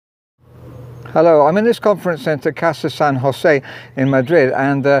Hello, I'm in this conference centre, Casa San Jose in Madrid,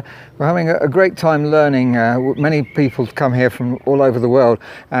 and we're having a great time learning. Many people come here from all over the world,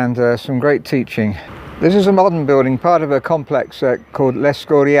 and some great teaching. This is a modern building, part of a complex called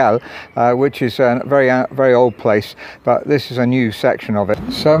L'Escorial, which is a very old place, but this is a new section of it.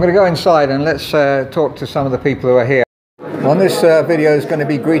 So I'm going to go inside and let's talk to some of the people who are here. On this video is going to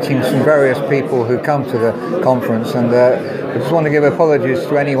be greetings from various people who come to the conference, and I just want to give apologies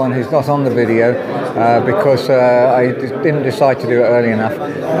to anyone who's not on the video because I didn't decide to do it early enough,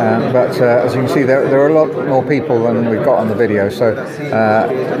 but as you can see there are a lot more people than we've got on the video, so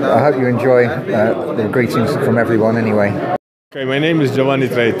I hope you enjoy the greetings from everyone anyway. Okay, my name is Giovanni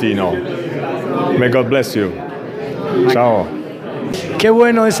Traetino. May God bless you. Ciao. Qué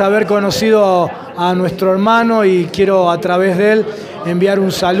bueno es haber conocido a nuestro hermano y quiero a través de él enviar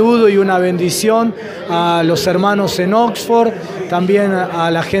un saludo y una bendición a los hermanos en Oxford, también a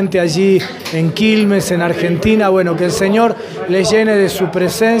la gente allí en Quilmes, en Argentina. Bueno, que el Señor les llene de su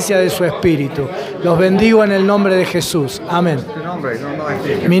presencia, de su espíritu. Los bendigo en el nombre de Jesús. Amén.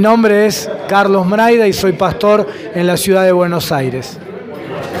 Mi nombre es Carlos Mraida y soy pastor en la ciudad de Buenos Aires.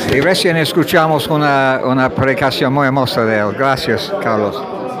 Y recién escuchamos una predicación muy hermosa de él. Gracias, Carlos.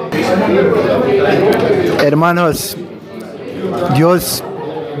 Hermanos, Dios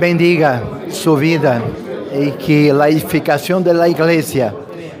bendiga su vida y que la edificación de la iglesia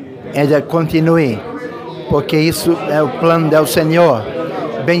ella continúe, porque eso es el plan del Señor.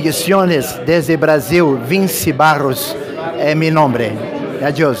 Bendiciones desde Brasil, Vince Barros es mi nombre.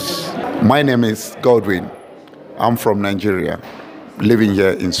 Adiós. My name is Godwin. I'm from Nigeria, living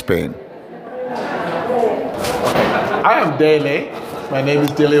here in Spain. I am Dele. My name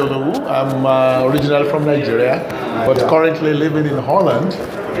is Dele Olowu. I'm originally from Nigeria, but currently living in Holland.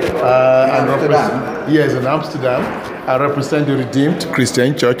 Yes, in Amsterdam. I represent the Redeemed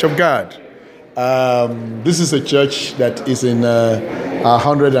Christian Church of God. This is a church that is in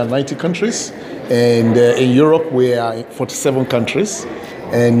 190 countries, and in Europe we are in 47 countries,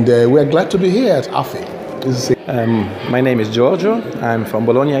 and we are glad to be here at AFI. My name is Giorgio. I'm from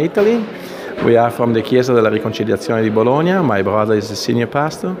Bologna, Italy. We are from the Chiesa della Riconciliazione di Bologna. My brother is the senior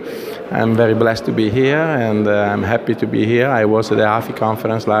pastor. I'm very blessed to be here, and I'm happy to be here. I was at the AFI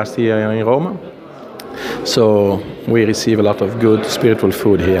conference last year in Rome. So we receive a lot of good spiritual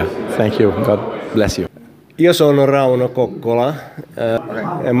food here. Thank you. God bless you. Io sono Rauno Kokkola.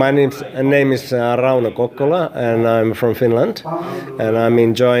 My name is Rauno Kokkola, and I'm from Finland, and I'm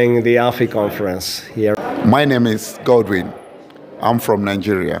enjoying the AFI conference here. My name is Godwin. I'm from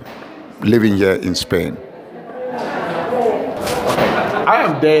Nigeria, living here in Spain. I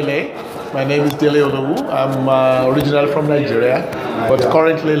am Dele. My name is Dele Olowu. I'm originally from Nigeria, but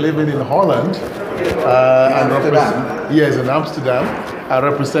currently living in Holland. Yes, in Amsterdam. I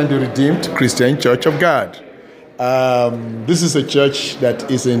represent the Redeemed Christian Church of God. This is a church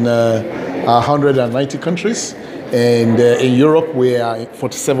that is in 190 countries, and in Europe we are in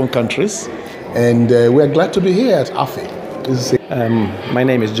 47 countries, and we are glad to be here at AFI. My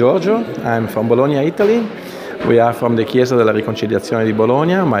name is Giorgio. I'm from Bologna, Italy. We are from the Chiesa della Riconciliazione di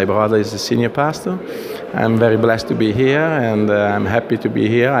Bologna. My brother is the senior pastor. I'm very blessed to be here, and I'm happy to be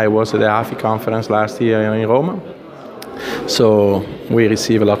here. I was at the AFI conference last year in Rome. So we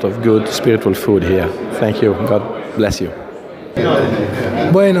receive a lot of good spiritual food here. Thank you. God bless you.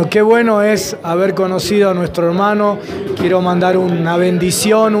 Bueno, qué bueno es haber conocido a nuestro hermano. Quiero mandar una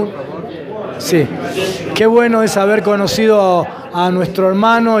bendición. Sí, qué bueno es haber conocido a nuestro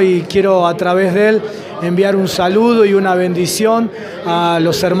hermano y quiero a través de él enviar un saludo y una bendición a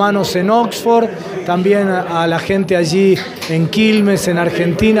los hermanos en Oxford, también a la gente allí en Quilmes, en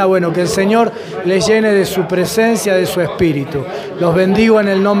Argentina. Bueno, que el Señor les llene de su presencia, de su espíritu. Los bendigo en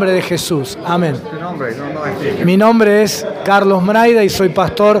el nombre de Jesús. Amén. Mi nombre es Carlos Mraida y soy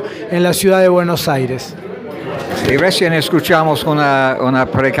pastor en la ciudad de Buenos Aires. Y recién escuchamos una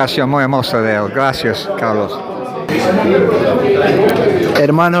predicación muy hermosa de él. Gracias, Carlos.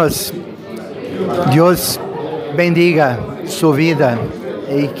 Hermanos, Dios bendiga su vida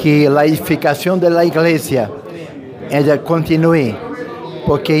y que la edificación de la iglesia ella continúe,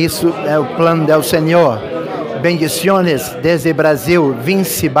 porque eso es el plan del Señor. Bendiciones desde Brasil,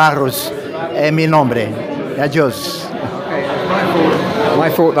 Vince Barros es mi nombre. Adiós. I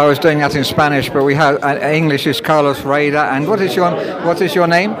thought I was doing that in Spanish, but we have English is Carlos Reida. And what is your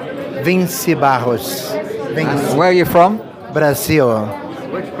name? Vince Barros. And where are you from? Brasil.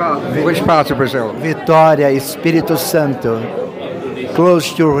 Which part of Brazil? Vitória, Espírito Santo.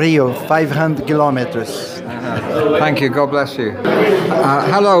 Close to Rio, 500 kilometers. Thank you. God bless you.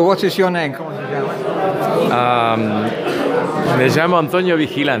 Hello. What is your name? Me llamo Antonio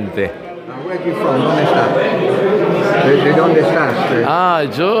Vigilante. Where are you from? ¿Dónde estás? ¿De dónde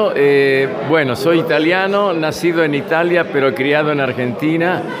estás? Yo, bueno, soy italiano, nacido en Italia, pero criado en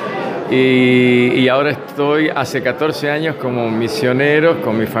Argentina. Y ahora estoy hace 14 años como misionero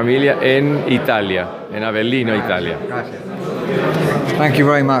con mi familia en Italia, en Avellino, Italia. Gracias. Thank you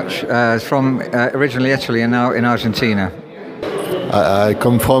very much. From originally Italy and now in Argentina. I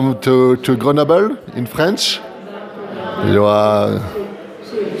come from to Grenoble in France. You are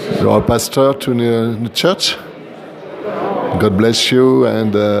a pastor to the church. God bless you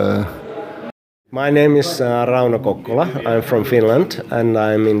and. My name is Rauno Kokkola. I'm from Finland and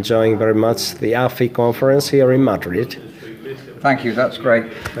I'm enjoying very much the AFI conference here in Madrid. Thank you, that's great.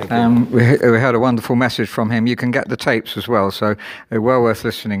 We had a wonderful message from him. You can get the tapes as well, so they're well worth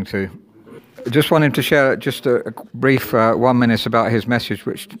listening to. Just wanted to share just a brief 1 minute about his message,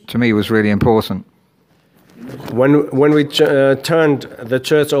 which to me was really important. When we turned the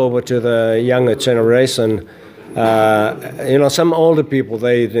church over to the younger generation, some older people,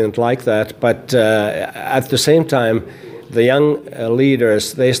 they didn't like that, but at the same time, the young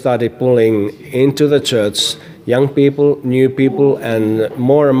leaders, they started pulling into the church young people, new people, and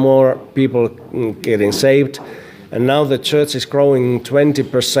more people getting saved. And now the church is growing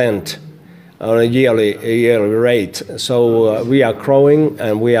 20% on a yearly rate. So we are growing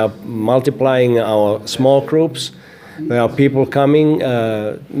and we are multiplying our small groups. There are people coming,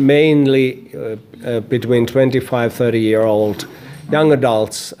 mainly between 25, 30-year-old young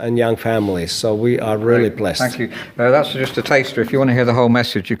adults and young families. So we are really blessed. Thank you. That's just a taster. If you want to hear the whole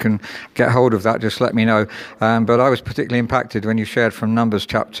message, you can get hold of that. Just let me know. But I was particularly impacted when you shared from Numbers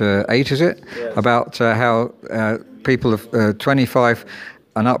chapter 8, is it? Yes. About how people of 25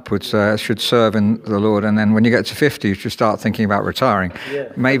 and upwards should serve in the Lord, and then when you get to 50 you should start thinking about retiring.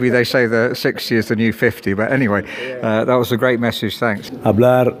 Maybe they say the 60 is the new 50, but anyway, that was a great message. Thanks.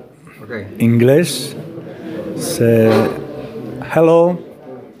 Hablar inglés. Hello,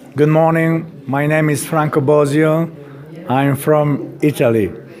 good morning, my name is Franco Bosio, I'm from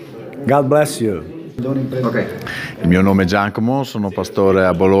Italy. God bless you. Il mio nome è Giacomo, sono pastore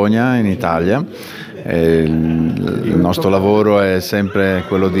a Bologna in Italia. Il nostro lavoro è sempre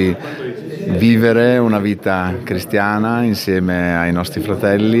quello di vivere una vita cristiana insieme ai nostri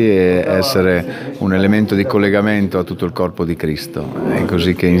fratelli e essere un elemento di collegamento a tutto il corpo di Cristo. È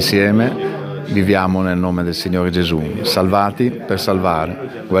così che insieme viviamo nel nome del Signore Gesù, salvati per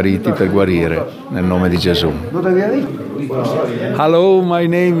salvare, guariti per guarire, nel nome di Gesù. Hello, my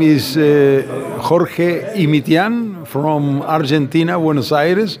name is Jorge Imitian from Argentina, Buenos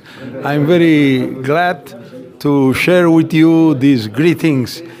Aires. I'm very glad to share with you these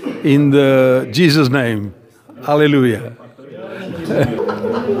greetings in the Jesus name. Hallelujah.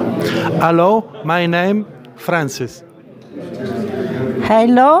 Hello, my name Francis.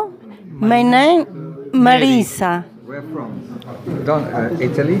 Hello, my name Marisa. Where from?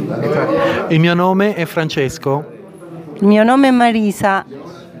 Italy? Il mio nome è Francesco. Il mio nome è Marisa.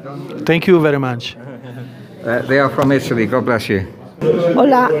 Thank you very much. They are from Italy. God bless you.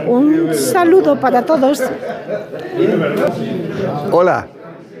 Hola, un saludo para todos. Hola,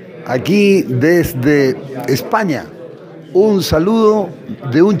 aquí desde España, un saludo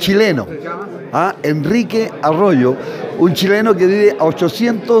de un chileno, Enrique Arroyo, un chileno que vive a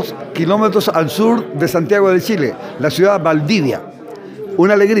 800 kilómetros al sur de Santiago de Chile, la ciudad Valdivia.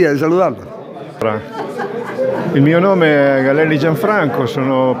 Una alegría di saludarlo. Il mio nome è Galelli Gianfranco,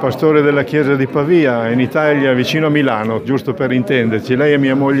 sono pastore della chiesa di Pavia, in Italia, vicino a Milano, giusto per intenderci. Lei è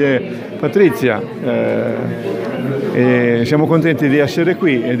mia moglie Patrizia e siamo contenti di essere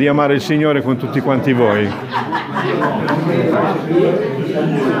qui e di amare il Signore con tutti quanti voi.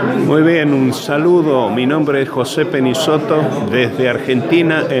 Muy bien, un saludo. Mi nombre es José Penisoto desde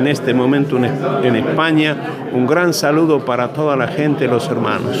Argentina, en este momento en España. Un gran saludo para toda la gente, los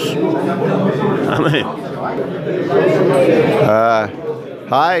hermanos. Amén.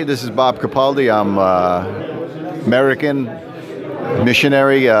 Hi, this is Bob Capaldi. I'm American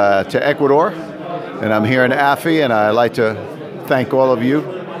missionary to Ecuador, and I'm here in AFI, and I'd like to thank all of you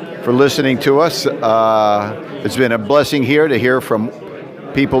for listening to us. It's been a blessing here to hear from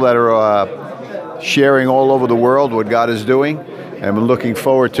people that are sharing all over the world what God is doing, and we're looking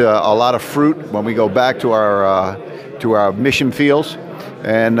forward to a lot of fruit when we go back to our mission fields.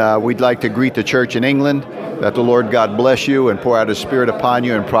 And we'd like to greet the church in England, that the Lord God bless you and pour out His Spirit upon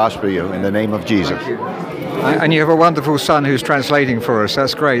you and prosper you in the name of Jesus. And you have a wonderful son who's translating for us.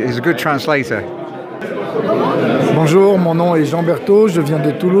 That's great. He's a good translator. Bonjour, mon nom est Jean Berthaud, je viens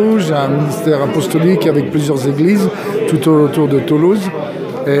de Toulouse, j'ai un ministère apostolique avec plusieurs églises tout autour de Toulouse.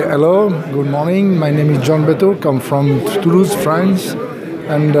 Hello, good morning, my name is John Berthaud, come from Toulouse, France.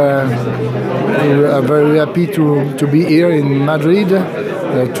 and we are very happy to be here in Madrid,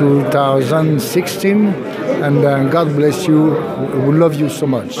 2016, and God bless you. We love you so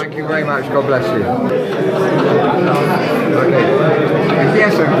much. Thank you very much. God bless you. Okay.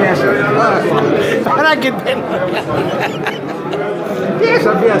 Empieza. Para que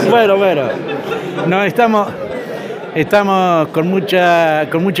Empieza. Bueno. No, estamos con mucha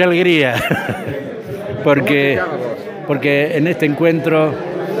alegría porque en este encuentro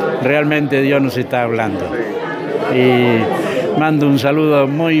realmente Dios nos está hablando. Y mando un saludo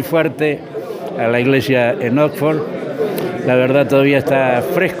muy fuerte a la iglesia en Oxford. La verdad todavía está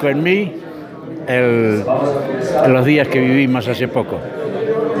fresco en mí los días que vivimos hace poco.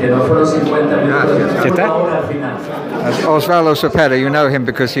 ¿Ya está? Osvaldo Cepeda, you know him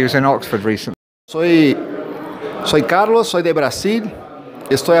because he was in Oxford recently. Soy Carlos, soy de Brasil,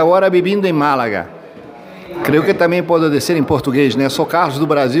 estou agora vivendo em Málaga. Creio que também posso dizer em português, né? Sou Carlos do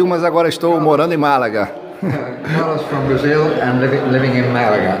Brasil, mas agora estou morando em Málaga. Carlos from Brazil and living in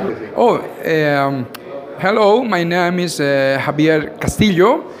Malaga. Hello, my name is Javier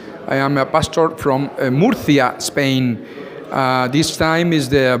Castillo. I am a pastor from Murcia, Spain. This time is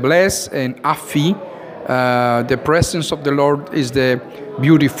the blessed and AFI. The presence of the Lord is the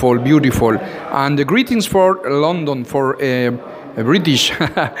beautiful. And the greetings for London, for British.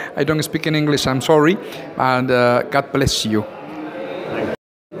 I don't speak in English, I'm sorry. And God bless you.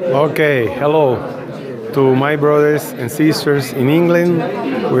 Okay, hello to my brothers and sisters in England.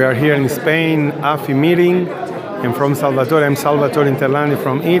 We are here in Spain, AFI meeting. And from Salvatore, I'm Salvatore Interlandi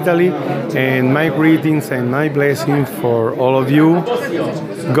from Italy. And my greetings and my blessings for all of you.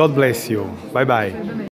 God bless you. Bye-bye.